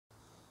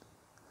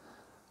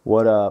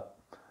What up?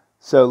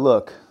 So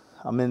look,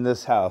 I'm in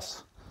this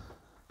house.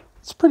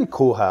 It's a pretty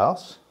cool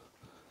house.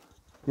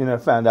 You know,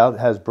 found out it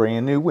has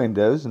brand new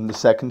windows and the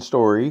second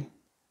story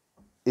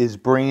is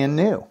brand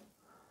new.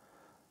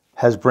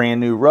 Has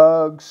brand new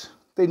rugs.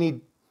 They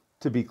need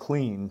to be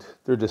cleaned.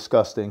 They're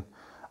disgusting.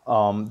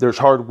 There's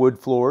hardwood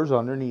floors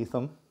underneath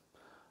them.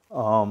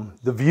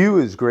 The view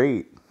is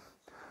great.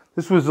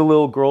 This was the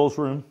little girl's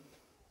room,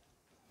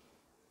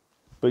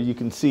 but you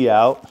can see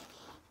out.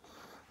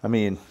 I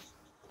mean,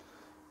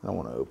 I don't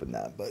want to open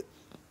that, but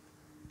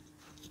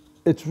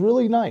it's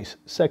really nice.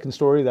 Second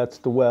story, that's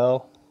the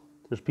well.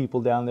 There's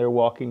people down there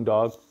walking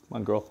dog.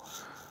 One girl.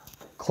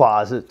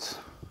 Closets.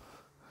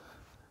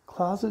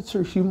 Closets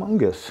are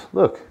humongous.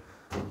 Look.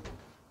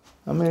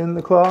 I'm in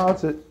the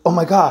closet. Oh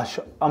my gosh,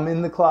 I'm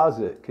in the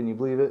closet. Can you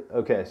believe it?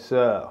 Okay,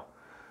 so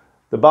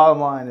the bottom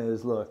line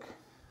is, look,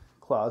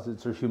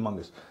 closets are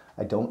humongous.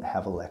 I don't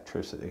have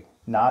electricity.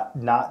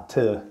 Not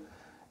to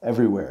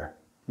everywhere.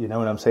 You know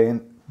what I'm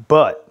saying?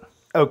 But,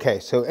 okay,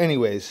 so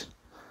anyways,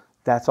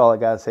 that's all I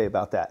got to say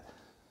about that.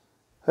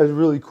 Has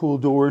really cool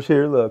doors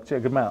here. Look,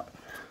 check them out.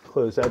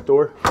 Close that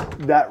door.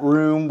 That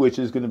room, which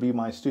is going to be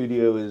my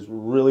studio, is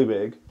really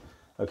big.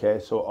 Okay,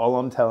 so all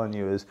I'm telling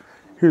you is,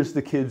 here's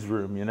the kids'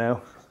 room, you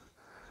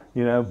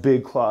know,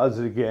 big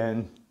closet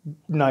again,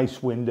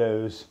 nice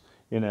windows,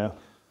 you know.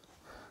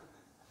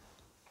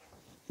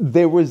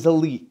 There was a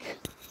leak.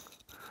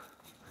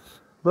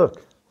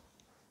 Look,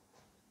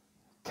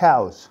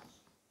 cows,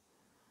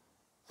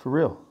 for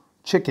real,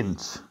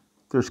 chickens.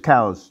 There's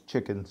cows,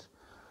 chickens.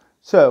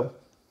 So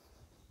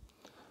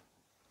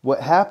what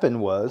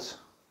happened was,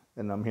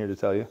 and I'm here to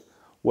tell you,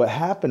 what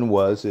happened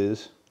was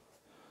is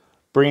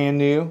brand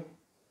new,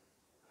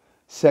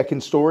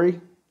 second story,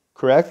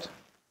 correct?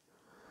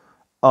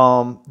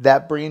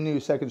 That brand new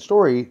second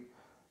story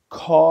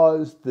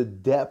caused the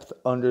depth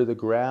under the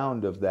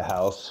ground of the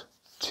house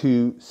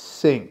to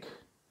sink.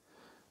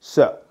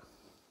 So,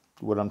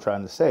 what I'm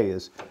trying to say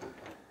is,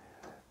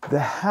 the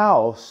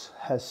house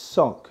has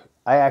sunk.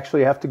 I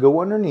actually have to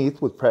go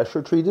underneath with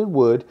pressure treated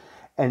wood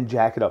and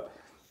jack it up.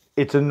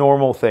 It's a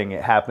normal thing.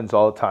 It happens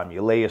all the time.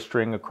 You lay a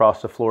string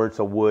across the floor. It's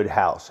a wood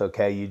house,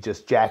 okay? You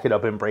just jack it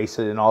up and brace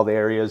it in all the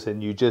areas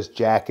and you just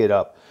jack it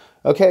up.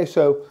 Okay,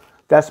 so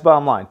that's the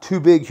bottom line. Two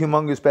big,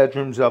 humongous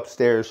bedrooms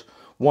upstairs.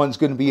 One's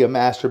going to be a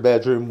master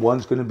bedroom.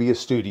 One's going to be a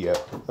studio,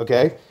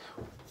 okay?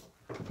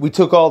 We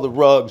took all the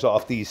rugs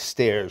off these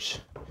stairs.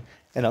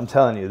 And I'm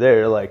telling you,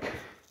 they're like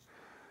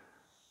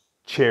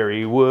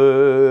cherry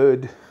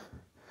wood.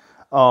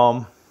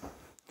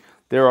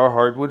 There are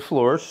hardwood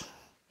floors.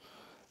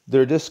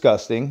 They're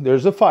disgusting.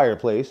 There's a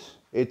fireplace.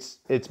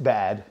 It's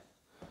bad.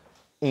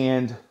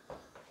 And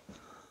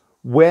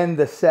when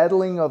the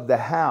settling of the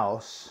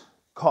house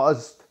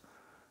caused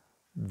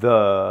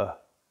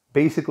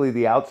basically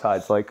the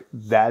outsides, like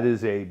that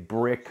is a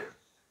brick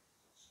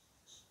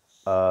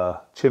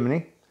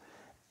chimney.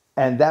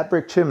 And that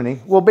brick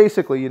chimney, well,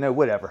 basically, you know,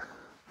 whatever.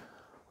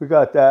 We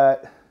got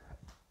that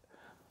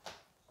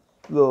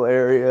little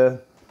area.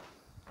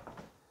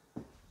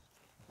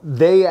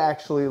 They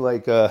actually I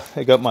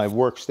got my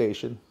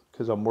workstation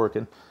because I'm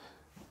working.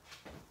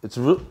 It's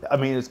I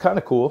mean, it's kind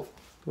of cool.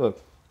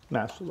 Look,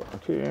 master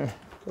lock here.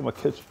 Got my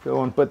kitchen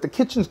going, but the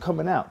kitchen's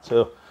coming out.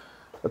 So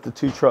got the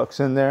two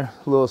trucks in there,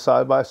 a little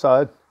side by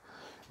side.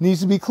 Needs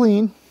to be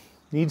clean.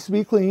 Needs to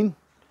be clean.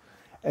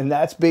 And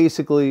that's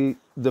basically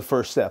the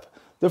first step.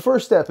 The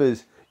first step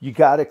is you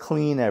got to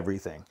clean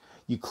everything.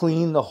 You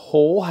clean the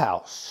whole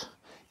house.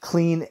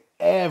 Clean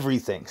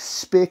everything,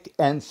 spick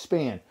and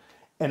span.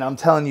 And I'm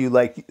telling you,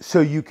 like, so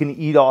you can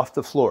eat off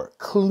the floor.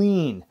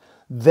 Clean.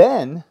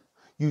 Then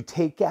you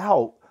take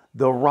out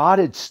the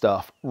rotted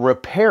stuff,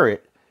 repair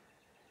it,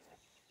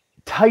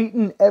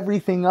 tighten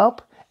everything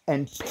up,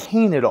 and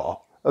paint it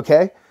all,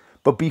 okay?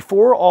 But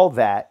before all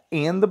that,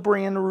 and the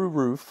brand new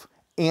roof,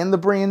 and the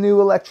brand new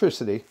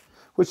electricity,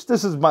 which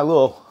this is my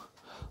little,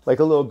 like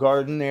a little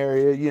garden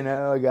area, you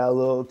know, I got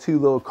two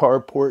little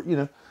carport, you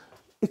know.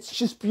 It's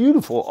just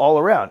beautiful all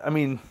around. I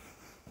mean,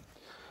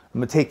 I'm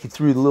going to take you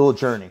through the little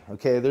journey,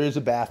 okay? There is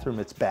a bathroom.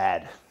 It's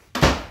bad.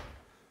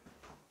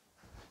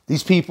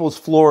 These people's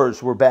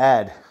floors were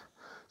bad.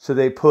 So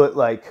they put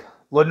like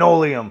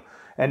linoleum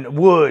and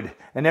wood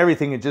and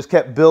everything and just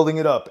kept building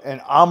it up.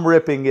 And I'm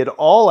ripping it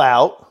all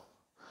out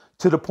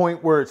to the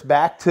point where it's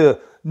back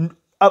to...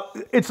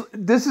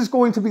 this is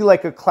going to be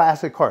like a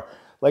classic car.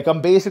 Like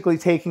I'm basically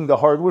taking the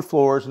hardwood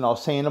floors and I'll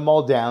sand them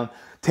all down.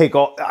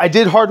 I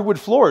did hardwood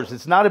floors.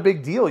 It's not a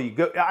big deal.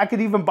 I could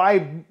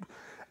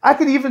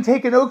even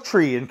take an oak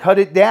tree and cut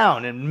it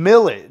down and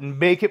mill it and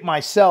make it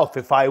myself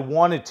if I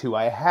wanted to.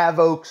 I have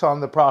oaks on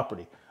the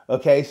property,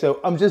 okay?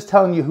 So I'm just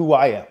telling you who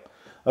I am,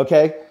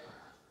 okay?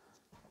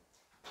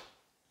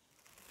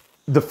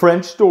 The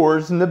French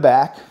doors in the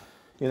back,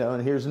 you know,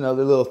 and here's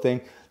another little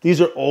thing. These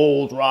are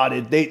old,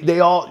 rotted. They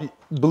all,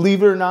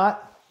 believe it or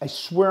not, I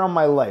swear on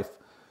my life,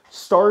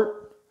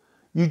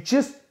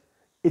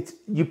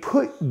 you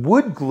put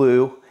wood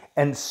glue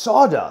and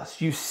sawdust.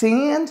 You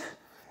sand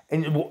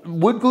And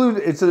wood glue,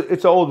 it's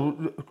an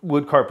old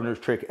wood carpenter's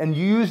trick. And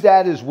you use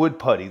that as wood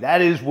putty.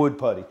 That is wood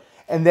putty.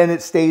 And then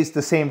it stays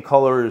the same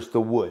color as the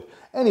wood.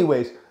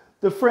 Anyways,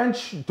 the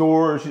French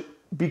doors,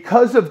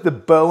 because of the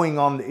bowing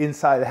on the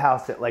inside of the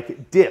house, that like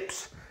it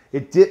dips.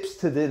 It dips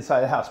to the inside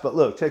of the house. But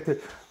look,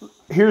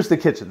 here's the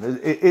kitchen.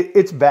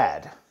 It's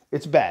bad.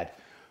 It's bad.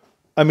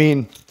 I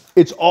mean,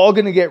 it's all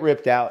going to get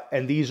ripped out.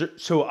 And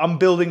so I'm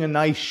building a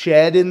nice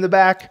shed in the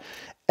back.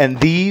 And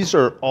these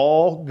are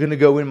all going to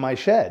go in my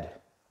shed.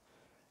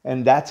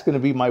 And that's going to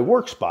be my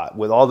work spot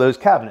with all those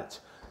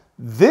cabinets.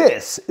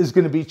 This is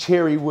going to be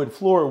cherry wood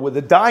floor with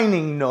a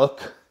dining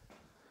nook.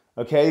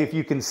 Okay, if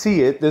you can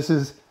see it, this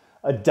is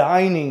a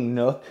dining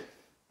nook.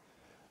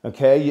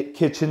 Okay,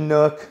 kitchen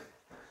nook,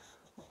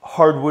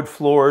 hardwood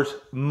floors,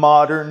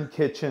 modern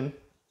kitchen.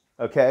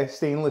 Okay,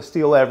 stainless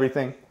steel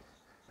everything.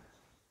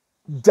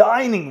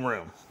 Dining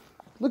room.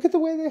 Look at the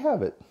way they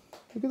have it.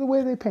 Look at the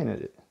way they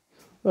painted it.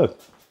 Look.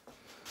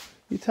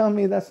 You telling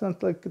me that's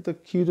not like the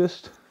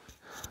cutest?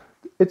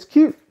 It's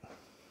cute.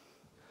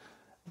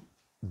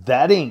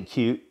 That ain't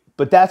cute,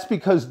 but that's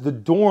because the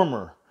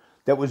dormer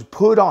that was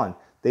put on,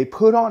 they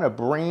put on a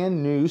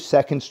brand new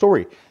second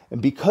story.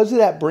 And because of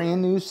that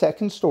brand new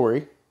second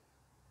story,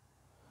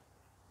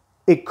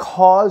 it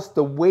caused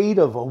the weight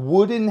of a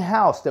wooden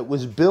house that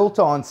was built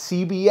on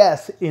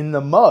CBS in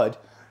the mud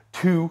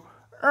to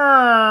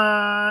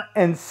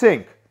and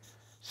sink.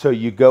 So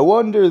you go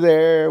under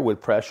there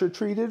with pressure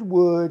treated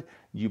wood,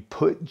 you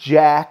put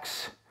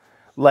jacks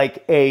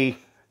like a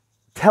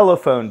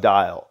telephone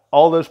dial,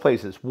 all those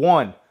places.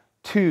 1,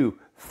 2,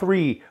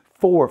 3,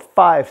 4,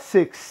 5,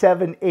 6,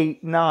 7,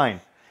 8,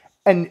 9.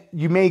 And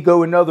you may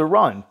go another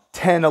run,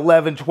 10,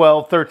 11,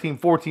 12, 13,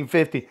 14,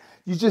 15.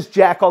 You just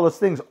jack all those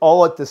things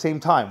all at the same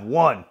time.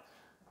 1,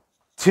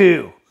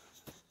 2,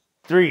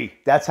 3.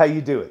 That's how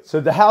you do it.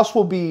 So the house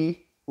will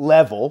be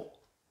level,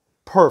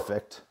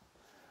 perfect.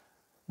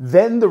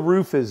 Then the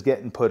roof is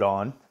getting put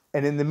on.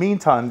 And in the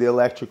meantime, the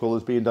electrical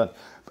is being done.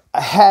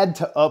 I had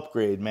to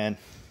upgrade, man.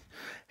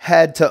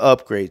 Had to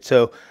upgrade.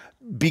 So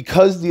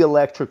because the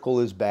electrical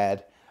is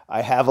bad,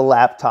 I have a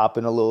laptop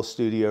in a little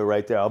studio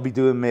right there. I'll be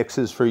doing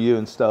mixes for you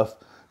and stuff.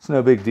 It's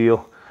no big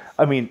deal.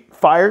 I mean,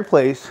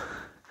 Fireplace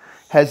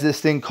has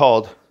this thing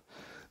called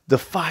the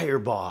Fire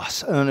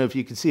Boss. I don't know if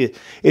you can see it.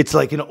 It's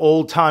like an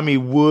old-timey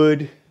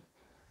wood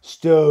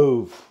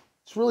stove.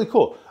 It's really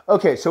cool.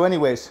 Okay, so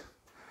anyways,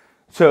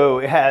 so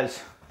it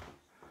has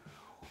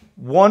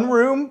one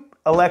room,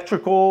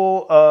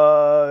 electrical,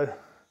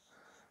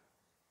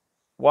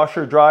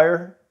 washer,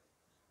 dryer,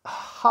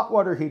 hot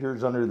water heater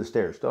is under the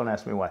stairs. Don't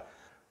ask me why.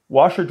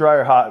 Washer,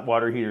 dryer, hot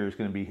water heater is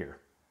going to be here.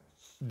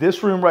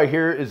 This room right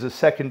here is a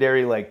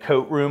secondary like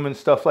coat room and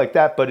stuff like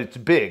that, but it's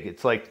big.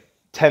 It's like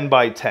 10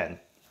 by 10,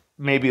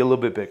 maybe a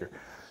little bit bigger.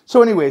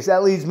 So anyways,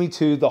 that leads me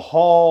to the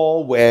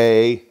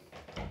hallway.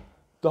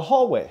 The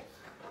hallway.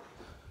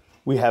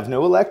 We have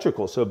no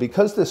electrical. So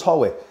because this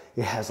hallway,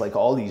 it has like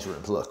all these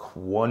rooms. Look,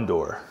 1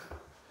 door,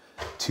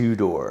 2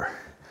 door,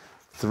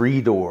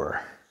 3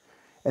 door.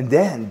 And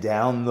then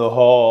down the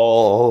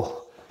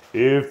hall,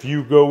 if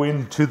you go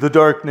into the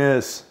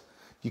darkness,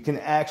 you can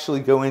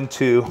actually go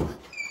into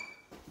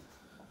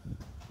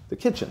the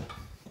kitchen.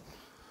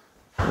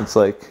 It's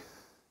like,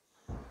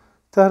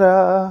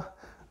 ta-da,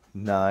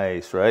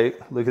 nice, right?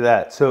 Look at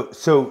that.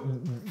 So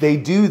they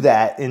do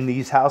that in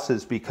these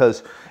houses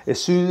because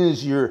as soon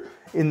as you're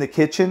in the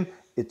kitchen,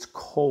 it's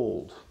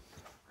cold.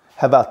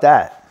 How about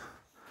that?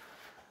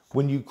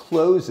 When you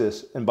close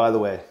this, and by the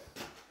way,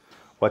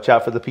 watch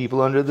out for the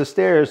people under the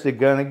stairs. They're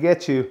gonna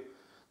get you.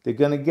 They're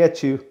gonna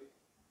get you.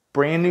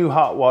 Brand new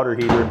hot water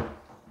heater.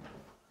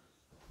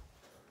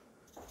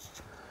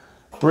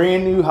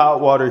 Brand new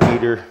hot water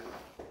heater.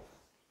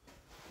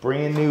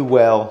 Brand new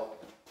well.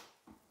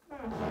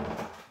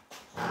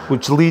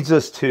 Which leads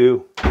us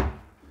to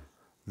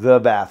the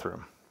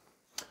bathroom.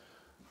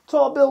 It's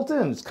all built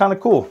in. It's kind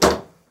of cool.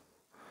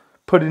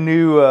 Put a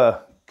new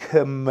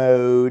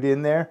commode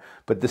in there,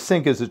 but the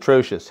sink is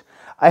atrocious.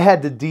 I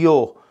had to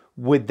deal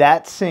with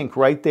that sink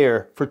right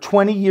there for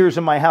 20 years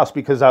in my house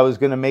because I was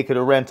going to make it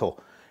a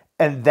rental.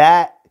 And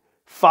that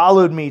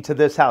followed me to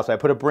this house. I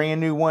put a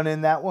brand new one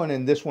in that one,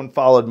 and this one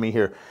followed me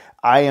here.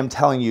 I am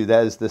telling you,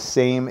 that is the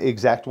same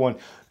exact one,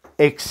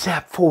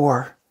 except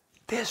for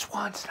this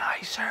one's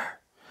nicer.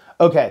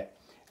 Okay,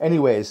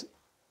 anyways,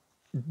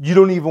 you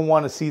don't even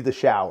want to see the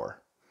shower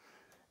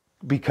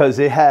because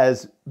it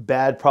has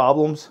bad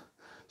problems.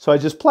 So I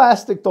just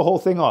plastic the whole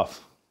thing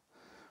off.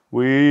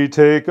 We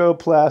take a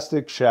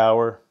plastic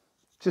shower.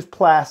 Just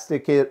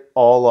plastic it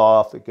all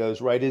off. It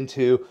goes right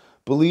into,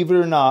 believe it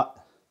or not,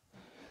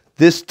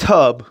 this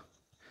tub,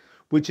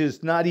 which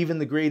is not even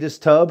the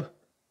greatest tub,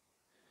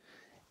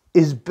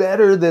 is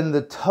better than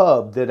the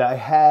tub that I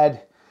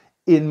had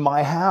in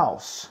my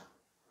house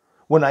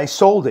when I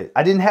sold it.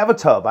 I didn't have a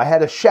tub. I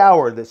had a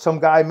shower that some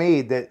guy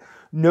made that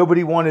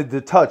nobody wanted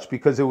to touch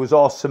because it was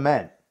all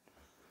cement.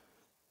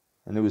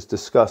 And it was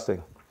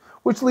disgusting.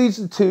 Which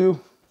leads to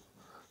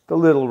the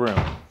little room.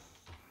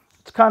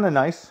 It's kind of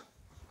nice.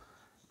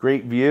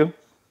 Great view.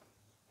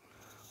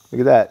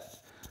 Look at that.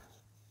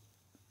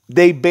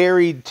 They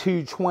buried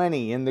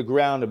 220 in the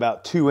ground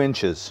about 2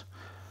 inches.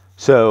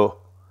 So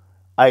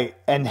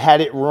and had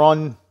it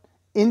run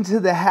into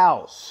the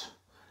house.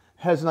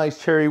 Has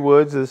nice cherry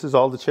woods. This is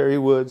all the cherry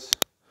woods.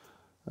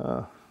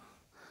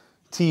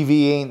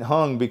 TV ain't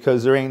hung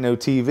because there ain't no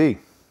TV.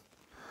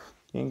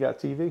 You ain't got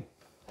TV.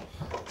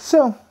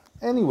 So,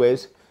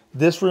 anyways,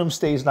 this room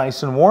stays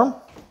nice and warm.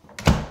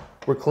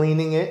 We're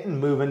cleaning it and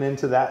moving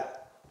into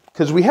that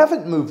because we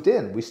haven't moved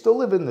in. We still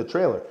live in the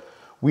trailer.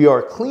 We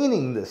are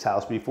cleaning this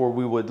house before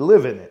we would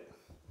live in it.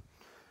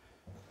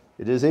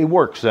 It is a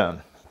work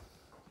zone.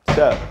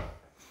 So,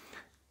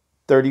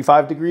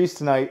 35 degrees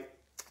tonight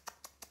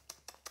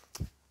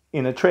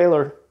in a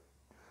trailer,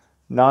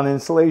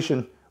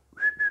 non-insulation.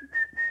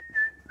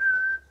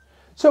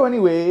 So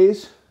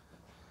anyways,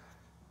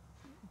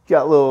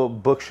 got a little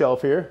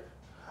bookshelf here.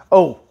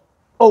 Oh,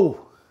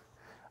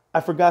 I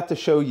forgot to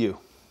show you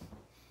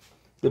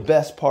the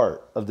best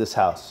part of this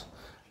house.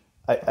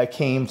 I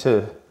came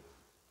to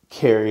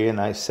Carrie and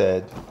I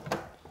said,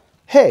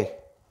 hey,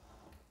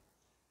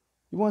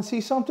 you want to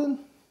see something?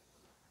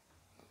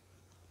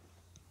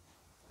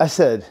 I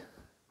said,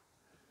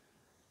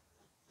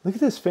 look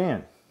at this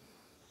fan.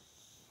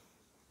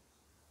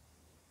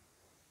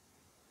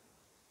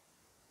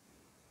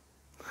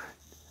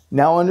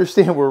 Now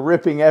understand, we're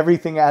ripping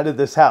everything out of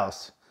this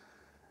house.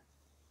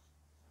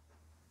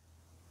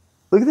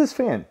 Look at this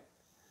fan.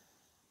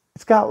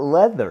 It's got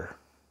leather.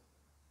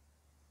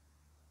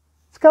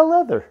 It's got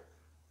leather.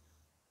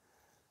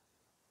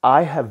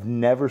 I have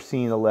never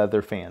seen a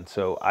leather fan,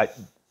 so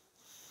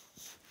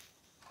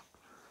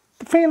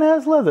the fan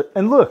has leather.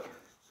 And look,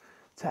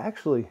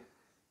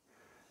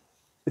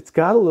 it's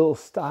got a little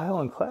style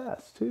and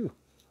class too.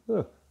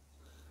 Look,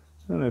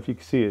 I don't know if you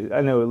can see it.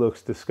 I know it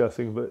looks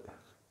disgusting, but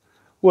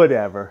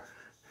whatever.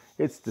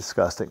 It's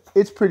disgusting.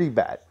 It's pretty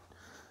bad.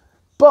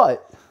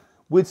 But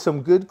with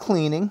some good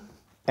cleaning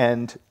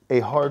and a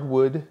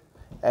hardwood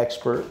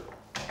expert,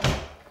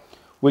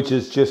 which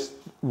is just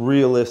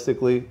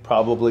realistically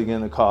probably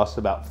going to cost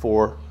about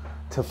 $4,000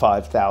 to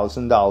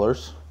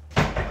 $5,000.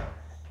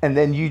 And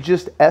then you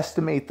just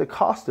estimate the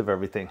cost of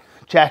everything.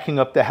 Jacking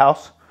up the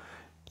house,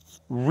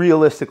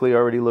 realistically, I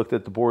already looked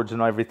at the boards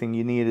and everything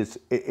you need.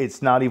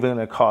 It's not even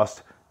going to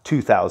cost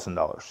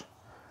 $2,000.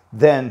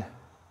 Then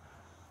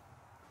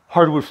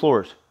hardwood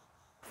floors,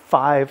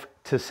 5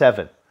 to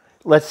 7.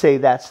 Let's say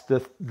that's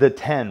the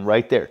 10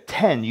 right there.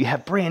 10, you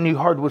have brand new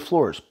hardwood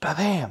floors.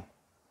 Ba-bam.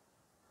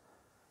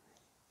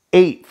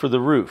 8 for the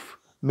roof.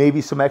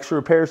 Maybe some extra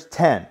repairs,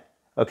 10.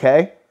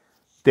 Okay?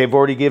 They've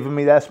already given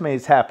me the estimate,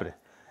 it's happening.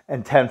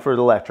 And 10 for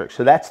the electric.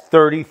 So that's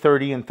 30,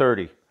 30, and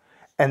 30.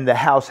 And the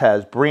house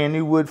has brand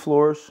new wood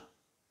floors,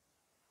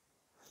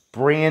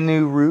 brand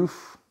new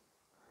roof.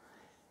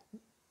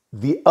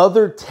 The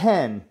other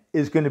 10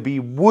 is going to be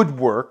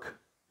woodwork.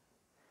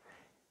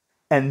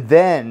 And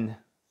then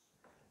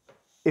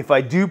if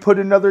I do put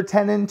another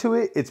 10 into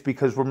it, it's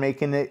because we're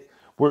making it,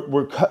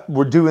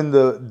 we're doing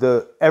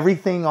the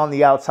everything on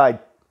the outside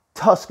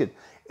Tuscan.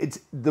 It's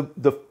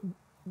the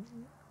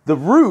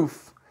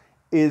roof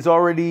is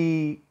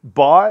already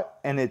bought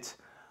and it's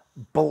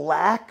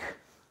black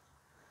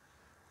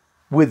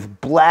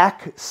with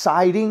black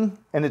siding,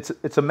 and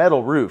it's a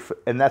metal roof,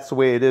 and that's the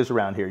way it is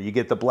around here. You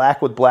get the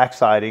black with black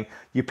siding,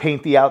 you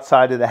paint the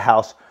outside of the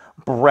house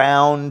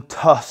brown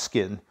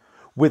Tuscan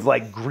with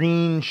like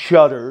green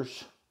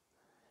shutters,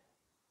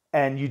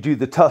 and you do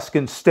the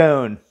Tuscan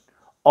stone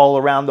all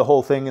around the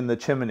whole thing in the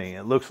chimney.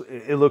 It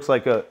looks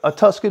like a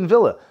Tuscan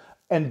villa.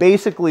 And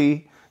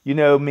basically, you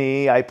know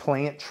me, I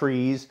plant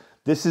trees.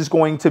 This is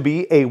going to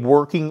be a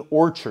working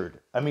orchard.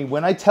 I mean,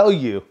 when I tell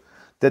you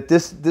that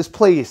this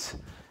place,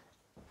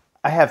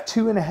 I have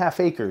 2.5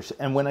 acres.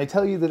 And when I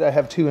tell you that I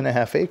have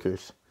 2.5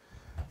 acres,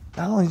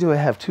 not only do I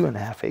have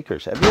 2.5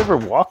 acres, have you ever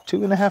walked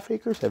 2.5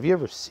 acres? Have you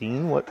ever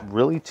seen what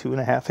really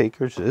 2.5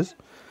 acres is?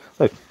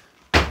 Look,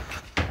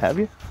 have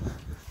you?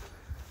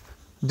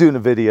 Doing a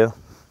video.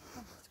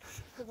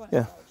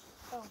 Yeah.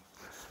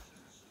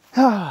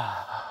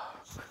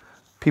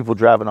 People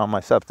driving on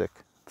my septic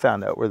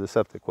found out where the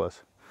septic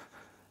was.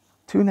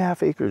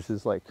 2.5 acres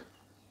is like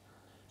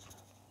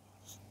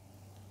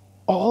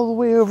all the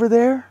way over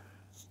there,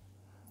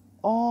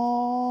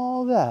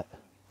 all that,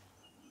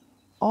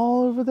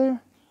 all over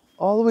there,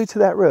 all the way to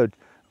that road,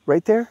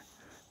 right there.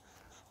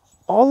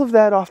 All of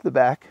that off the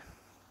back,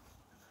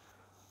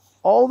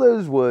 all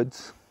those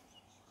woods,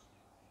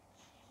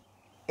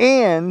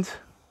 and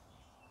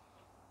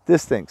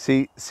this thing.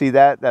 See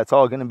that? That's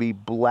all going to be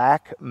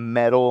black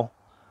metal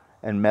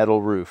and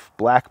metal roof.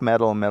 Black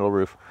metal and metal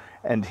roof.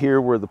 And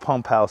here where the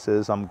pump house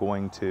is, I'm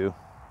going to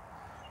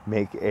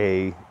make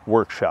a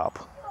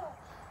workshop.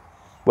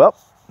 Well,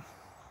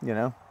 you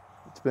know,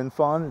 it's been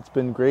fun. It's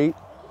been great.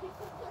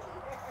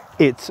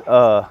 It's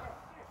a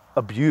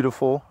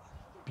beautiful,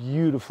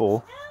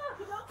 beautiful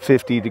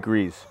 50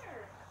 degrees.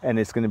 And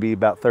it's going to be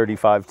about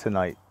 35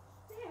 tonight.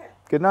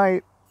 Good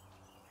night.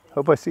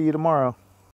 Hope I see you tomorrow.